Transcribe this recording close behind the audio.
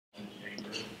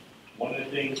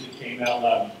things that came out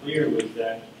loud and clear was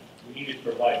that we needed to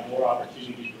provide more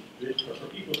opportunities for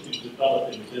people to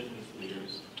develop into business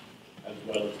leaders as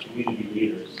well as community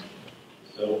leaders.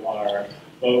 So our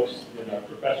folks in our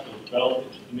professional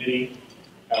development committee,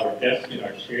 Howard Deskin,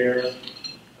 our chair,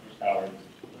 Howard,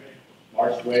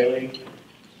 Marsh Whaling,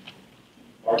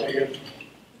 Bartigan,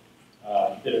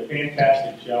 did a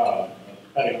fantastic job of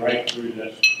cutting right through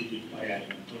that strategic plan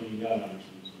and honing in on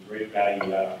some great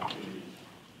value add opportunities.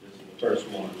 This is the first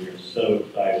one. We are so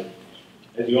excited.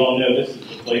 As you all know, this is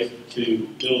the place to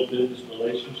build business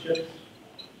relationships.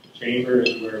 The chamber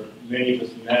is where many of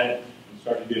us met and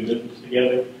started doing business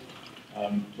together.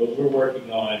 But we're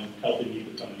working on helping you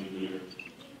become a new leader,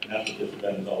 and that's what this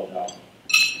event is all about.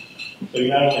 So you're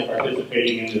not only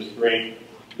participating in this great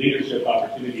leadership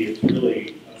opportunity, it's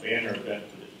really a banner event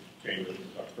for the chamber. This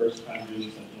is our first time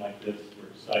doing something like this. We're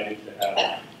excited to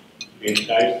have Dan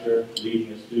Deister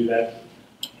leading us through that,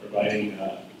 providing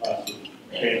us with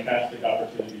fantastic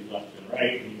opportunities left and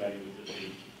right. Anybody who was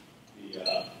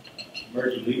at the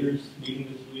emerging leaders meeting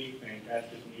this week,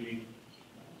 fantastic meeting.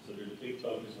 So there's a big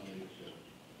focus on leadership.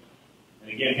 And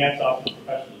again, hats off to the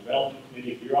Professional Development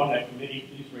Committee. If you're on that committee,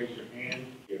 please raise your hand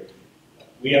here.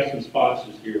 We have some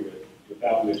sponsors here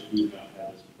without which we would not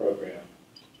have this program.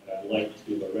 And I'd like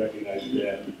to recognize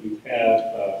them. We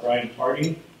have Brian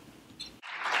Harding,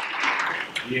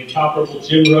 the incomparable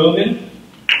Jim Roman.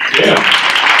 Jim.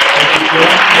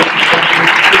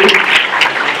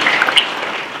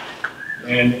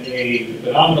 And a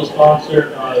phenomenal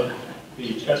sponsor of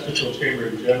the Chesterfield Chamber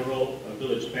in General,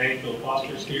 Village Bank, Bill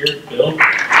Foster's here. Bill,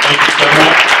 thank you so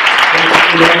much. Thank you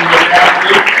for running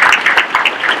this.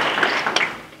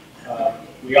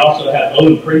 We also have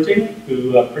Owen Printing,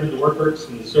 who printed the workbooks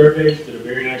and the surveys, did a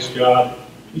very nice job.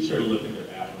 Be sure to look at their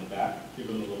ad on the back. Give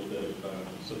them a little bit of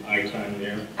some eye time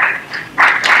there.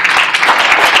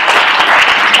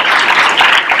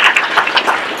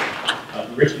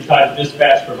 The Richmond Times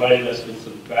Dispatch provided us with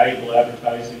some valuable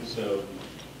advertising, so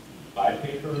buy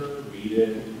paper, read it.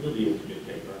 It really is a good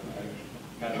paper.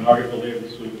 I got an article there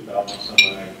this week about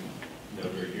someone I know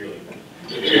very dearly.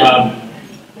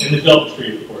 And the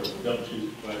Doubletree, of course. The Doubletree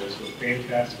provided us with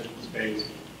fantastic space.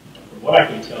 From what I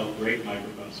can tell, great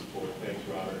microphone support. Thanks,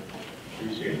 Robert.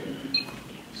 Appreciate it.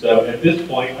 So at this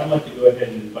point, I'd like to go ahead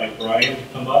and invite Brian to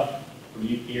come up from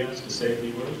UPS to say a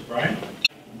few words. Brian?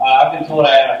 I've been told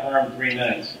I had a firm 3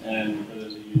 minutes, and for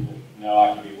those of you who know,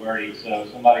 I can be wordy. So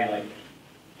somebody like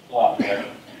pull out there,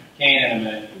 Kane in a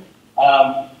minute.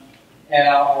 And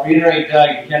I'll reiterate, Doug,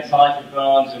 you can't silence your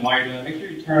phones, and while you're doing it, make sure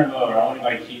you turn them over. I don't want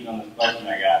anybody cheating on this question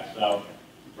I got. So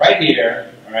right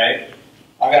here, all right,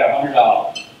 I've got $100.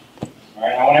 All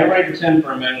right, I want everybody to pretend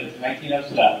for a minute it's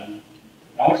 1907.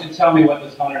 I want you to tell me what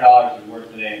this $100 is worth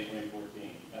today in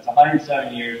 2014. That's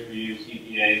 107 years for you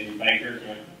CPAs and bankers,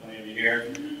 right? Plenty of you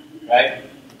here, right?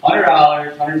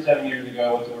 $100, 107 years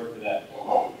ago, what's it worth today?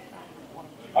 All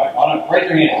right, raise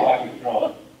your hand so I can control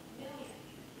it.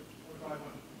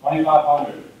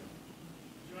 2,500.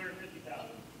 250,000.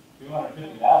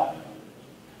 250,000.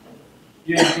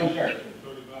 You have a shirt.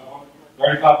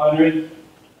 3,500.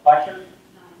 Black shirt.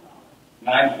 $9.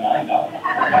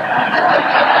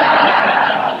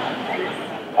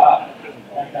 Wow.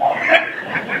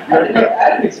 I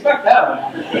didn't expect that one.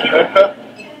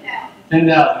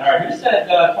 10,000. All right. Who said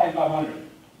 2,500?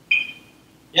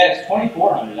 Yeah, it's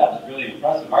 2,400. That was really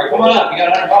impressive. All right, come on up. You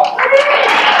got $100.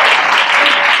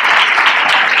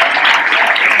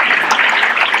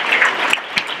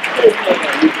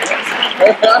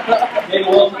 Maybe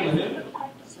we'll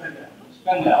spend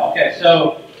that. Okay,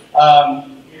 so I'm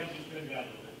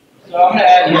going to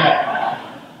add.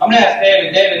 I'm going to ask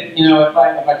David. David, you know, if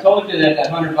I told you that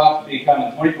 $100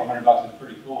 becoming $2,400 is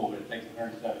pretty cool, but it takes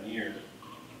 107 years,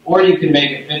 or you can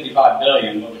make it $55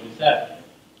 billion, what would you say?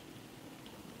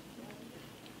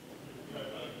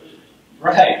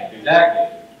 Right, exactly.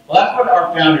 Well, that's what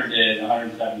our founder did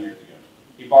 107 years ago.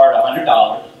 He borrowed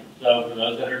 $100. So for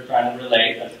those that are trying to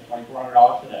relate, that's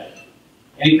 $2,400 today.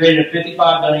 And he created a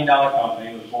 $55 billion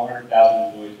company with 400,000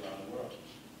 employees around the world.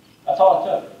 That's all it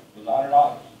took, was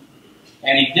 $100.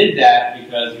 And he did that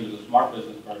because he was a smart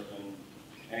business person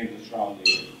and he was a strong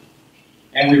leader.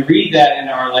 And we read that in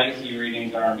our legacy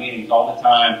readings and our meetings all the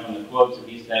time, from the quotes that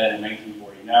he said in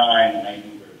 1949, in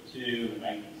 1932, the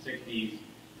 1960s,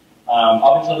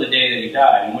 up until the day that he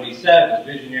died. And what he said was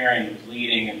visionary, and it was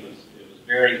leading, it was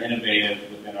very innovative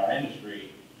within our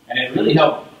industry, and it really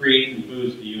helped create and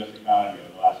boost the U.S. economy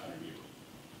over the last 100 years.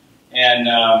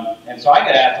 And so I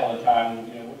get asked all the time,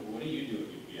 you know, what do you do at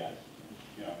UPS?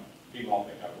 You know, people don't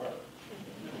think I work,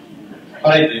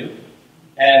 but I do.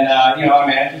 And you know, I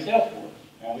manage the sales force.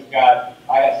 And I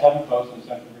got 7 folks in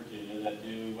Central Virginia that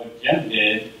do what Jim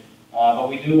did, but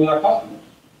we do it with our customers.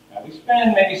 Now, we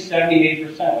spend maybe 78%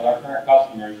 with our current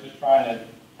customers just trying to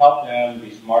help them be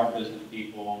smart business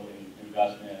people and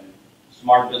invest in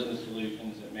smart business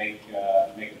solutions that make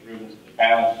improvements to the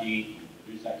balance sheet, and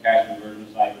reduce that cash conversion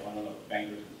cycle. I don't know what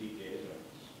bankers and CPAs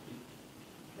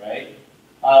are, right?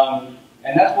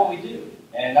 And that's what we do,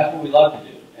 and that's what we love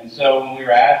to do. And so when we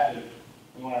were asked if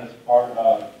we wanted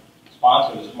to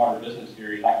sponsor the Smarter Business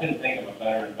Series, I couldn't think of a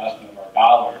better investment of our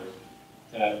dollars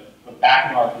to put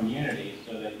back in our community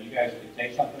so that you guys could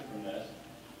take something from this,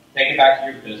 take it back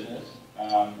to your business,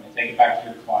 and take it back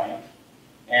to your clients,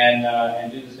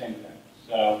 and do the same thing.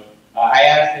 So I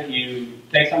ask that you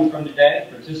take something from today,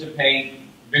 participate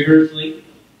vigorously,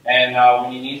 and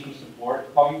when you need some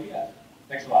support, call UPS.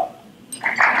 Thanks a lot.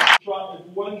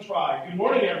 One try. Good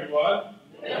morning, everyone.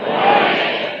 Good morning.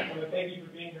 I want to thank you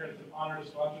for being here. It's an honor to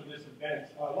sponsor this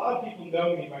event. A lot of people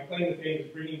know me. My claim to fame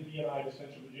is bringing BNI to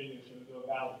Central Virginia, Shenandoah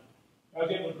Valley. I was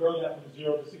able to grow that from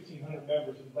 0 to 1,600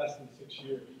 members in less than 6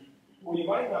 years. What you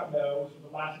might not know is for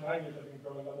the last 9 years I've been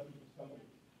growing other people's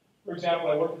companies. For example,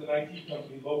 I worked with an IT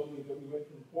company locally that we went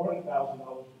from $400,000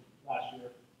 last year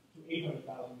to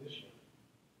 $800,000 this year.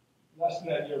 Less than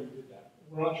that year we did that.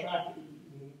 We're on track in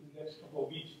the next couple of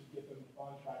weeks to get them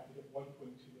on track to get $1.2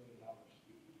 million.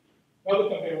 Another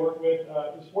company I worked with, it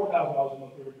was $4,000 a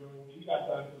month they were doing. When we got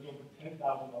done, it was over $10,000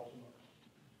 a month.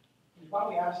 You're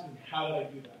probably asking, how did I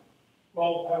do that?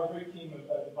 Well, I have a great team of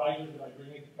advisors that I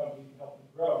bring into companies to help them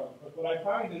grow. But what I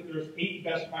find is there's 8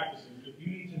 best practices that you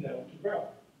need to know to grow.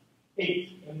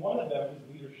 8, and one of them is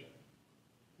leadership.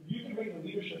 If you can bring the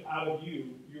leadership out of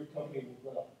you, your company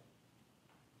will grow.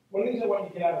 One of the things I want you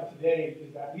to get out of today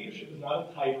is that leadership is not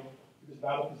a title, it is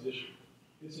not a position.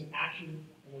 It's an action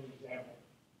and an example.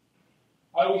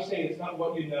 I always say it's not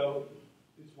what you know,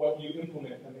 it's what you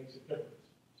implement that makes a difference.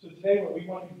 So today what we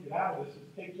want you to get out of this is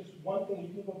take just one thing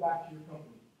you can go back to your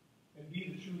company and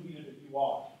be the true leader that you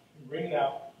are and bring it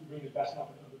out and bring the best out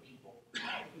of other people.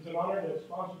 It's an honor to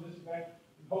sponsor this event.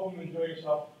 We hope you enjoy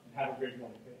yourself and have a great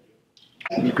morning.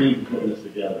 Thank you. The team for putting this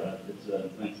together. It's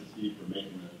thanks to Steve for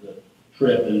making the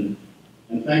trip, and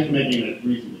thanks for making it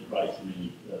reasonably priced. I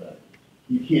mean,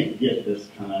 you can't get this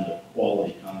kind of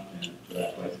quality content for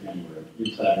that price anywhere,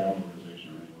 inside your own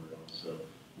organization or anywhere else. So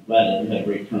I'm glad that we had a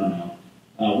great turnout.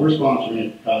 We're sponsoring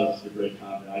it because it's the great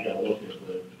content. I got a look at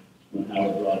when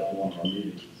Howard brought it to one of our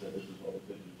meetings and said, this is what we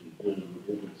think we can do.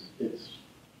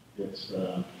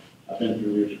 I've been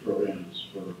through leadership programs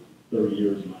for 30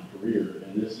 years in my career,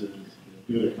 and this is as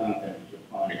good a content as you'll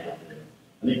find out there.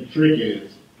 I think the trick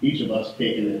is each of us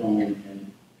taking it home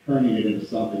and turning it into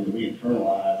something that we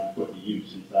internalize and put to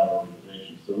use inside our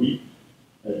organization. So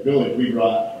at Village, we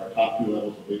brought our top 2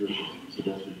 levels of leadership to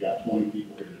this. We've got 20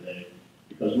 people here today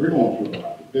because we're going through a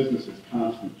lot. The business is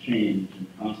constant change and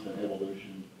constant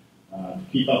evolution. To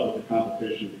keep up with the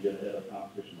competition, to get ahead of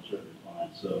competition is certainly fine.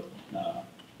 So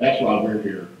that's why we're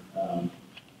here.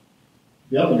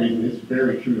 The other reason is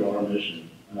very true to our mission.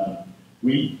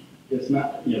 We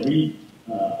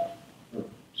are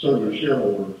serving our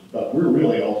shareholders, but we're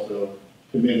really also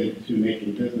committed to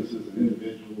making businesses and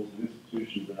individuals and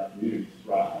institutions in our communities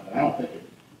thrive. And I don't think of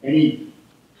any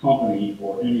company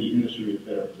or any industry that's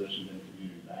better positioned in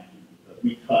community banking because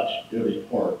we touch every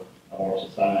part of our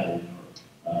society and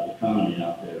our economy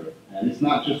out there. And it's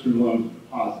not just through loans and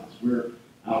deposits. We're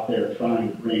out there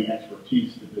trying to bring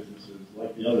expertise to businesses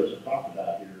like the others have talked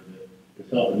about here that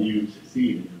is helping you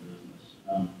succeed in your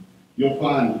business. You'll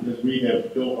find, as we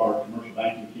have built our commercial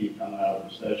banking team coming out of the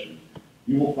recession,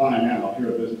 you will find now, if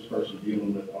you're a business person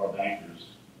dealing with our bankers,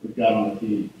 we've got on the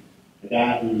team a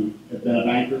guy who has been a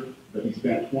banker, but he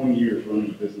spent 20 years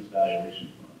running a business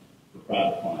valuation firm for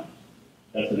private clients.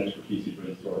 That's an expertise he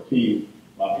brings to our team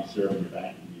while he's serving your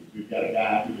banking needs. We've got a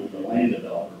guy who was a land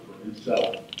developer for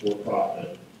himself for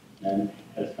profit and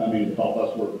has come in to help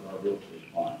us work with our real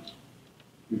estate clients.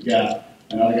 We've got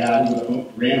another guy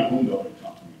who ran a home building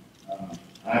company.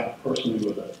 I personally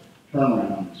was a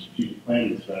turnaround and strategic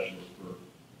planning specialist for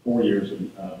 4 years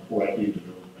before I came to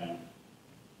Village Bank.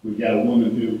 We've got a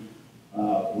woman who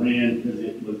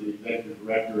was the executive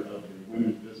director of the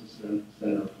Women's Business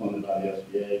Center funded by the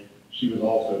SBA. She was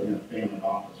also in a family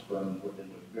office firm working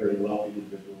with very wealthy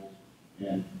individuals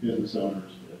and business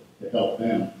owners to help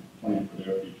them plan for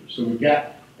their future. So we've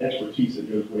got expertise that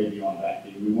goes way beyond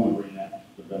banking, and we want to bring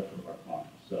that to the benefit of our clients.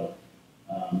 So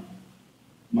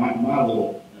my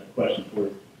little question for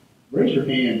you, raise your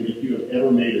hand if you have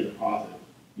ever made a deposit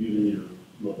using your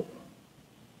mobile phone.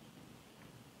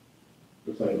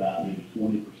 Looks like about maybe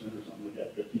 20% or something like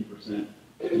that, 15%.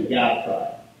 You got to try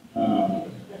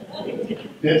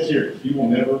it. dead serious. You will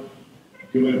never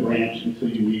go in a branch until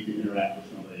you need to interact with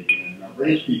somebody again. And our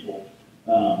branch people,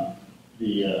 they're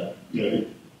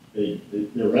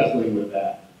wrestling with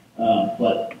that.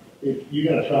 But you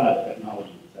got to try the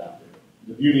technology that's out there.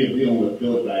 The beauty of dealing with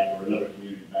Village Bank or another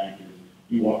community bank is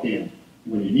you walk in.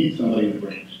 When you need somebody in the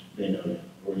branch, they know you.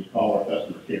 Or you call our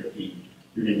customer care team,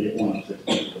 you're going to get one of 6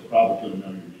 people that probably going to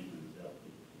know your name and dealt with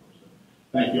before. So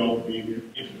thank you all for being here.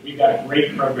 We've got a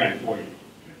great program for you.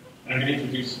 And I'm going to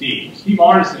introduce Steve. Steve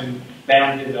Arneson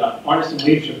founded Arneson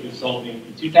Leadership Consulting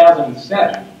in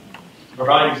 2007 to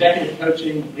provide executive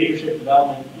coaching, leadership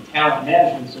development, and talent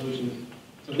management solutions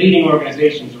to leading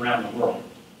organizations around the world.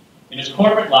 In his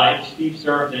corporate life, Steve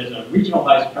served as a regional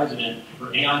vice president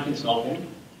for Aon Consulting,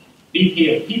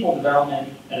 VP of People Development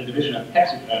at a division of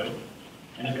PepsiCo,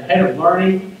 and as the head of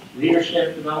learning,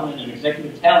 leadership development, and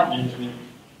executive talent management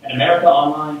at America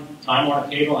Online, Time Warner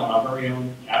Cable, and our very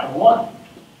own Capital One.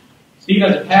 Steve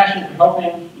has a passion for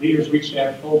helping leaders reach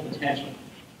their full potential.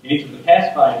 In each of the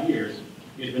past 5 years,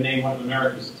 he has been named one of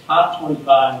America's top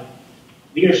 25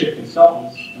 leadership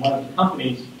consultants and one of the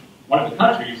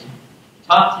country's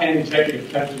top 10 executive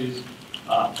coaches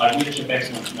by Leadership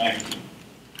Excellence magazine.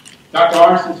 Dr.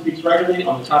 Arneson speaks regularly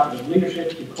on the topic of leadership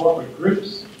to corporate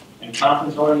groups and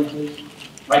conference audiences,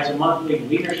 writes a monthly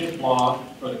leadership blog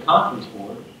for the Conference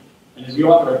Board, and is the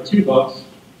author of 2 books,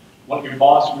 What Your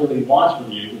Boss Really Wants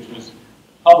From You, which was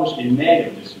published in May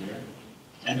of this year,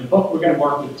 and the book we're going to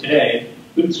work with today,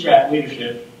 Bootstrap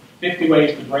Leadership, 50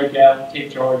 Ways to Break Out,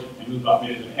 Take Charge, and Move Up.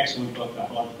 It is an excellent book I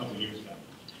bought a couple of years ago.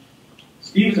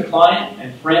 Steve is a client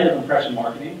and friend of Impression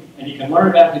Marketing, and you can learn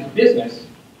about his business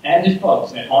and his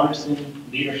books at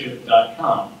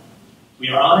arnesonleadership.com. We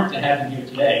are honored to have him here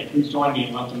today. Please join me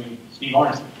in welcoming Steve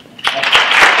Arneson.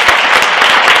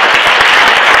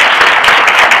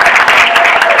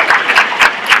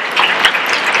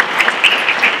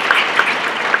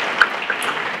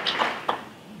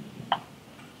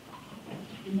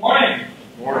 Good morning.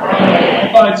 I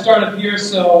thought I'd start up here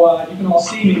so you can all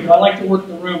see me, but I like to work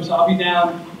the room, so I'll be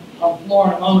down on the floor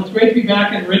in a moment. It's great to be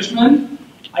back in Richmond.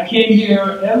 I came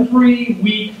here every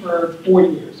week for 4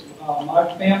 years. My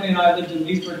family and I lived in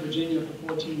Leesburg, Virginia for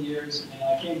 14 years, and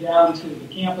I came down to the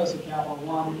campus at Capital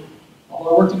One.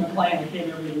 Although I worked in McLean, I came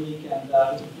every week, and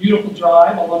it's a beautiful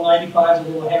drive, although 95 is a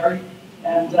little hairy.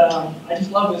 And I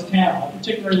just love this town. I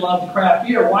particularly love the craft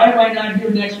beer. Why am I not here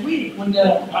next week when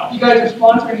you guys are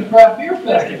sponsoring the craft beer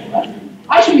festival?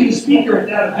 I should be the speaker at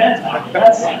that event.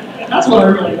 That's what I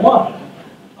really want.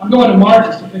 I'm going to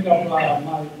Marcus to pick up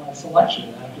my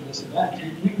selection after this event.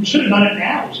 We should have done it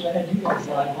now. We should have had you guys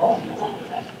involved.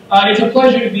 It's a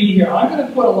pleasure to be here. I'm going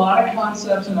to put a lot of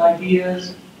concepts and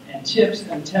ideas and tips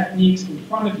and techniques in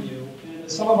front of you. And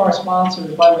as some of our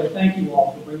sponsors, by the way, thank you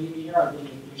all for bringing me here. I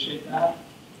really appreciate that.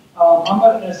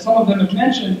 As some of them have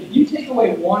mentioned, if you take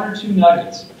away 1 or 2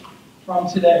 nuggets from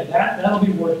today, that'll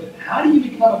be worth it. How do you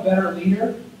become a better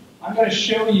leader? I'm going to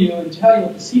show you and tell you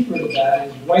what the secret of that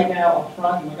is right now up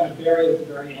front, and I'm going to bury it at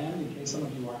the very end in case some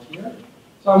of you aren't here.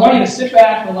 So I want you to sit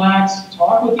back, relax,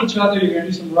 talk with each other. You're going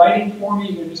to do some writing for me.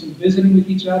 You're going to do some visiting with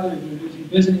each other. You're going to do some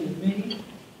visiting with me.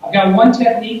 I've got one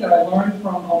technique that I learned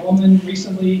from a woman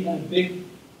recently in a big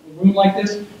room like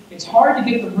this. It's hard to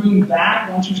get the room back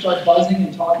once you start buzzing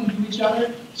and talking to each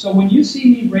other. So when you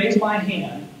see me raise my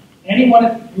hand, anyone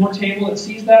at your table that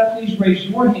sees that, please raise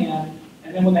your hand.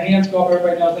 And then when the hands go up,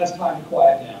 everybody knows that's time to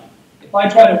quiet down. If I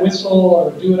try to whistle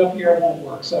or do it up here, it won't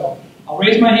work. So I'll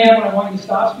raise my hand when I want you to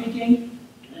stop speaking,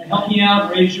 and help me out,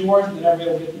 raise yours, and then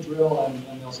everybody will get the drill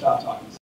and they'll stop talking.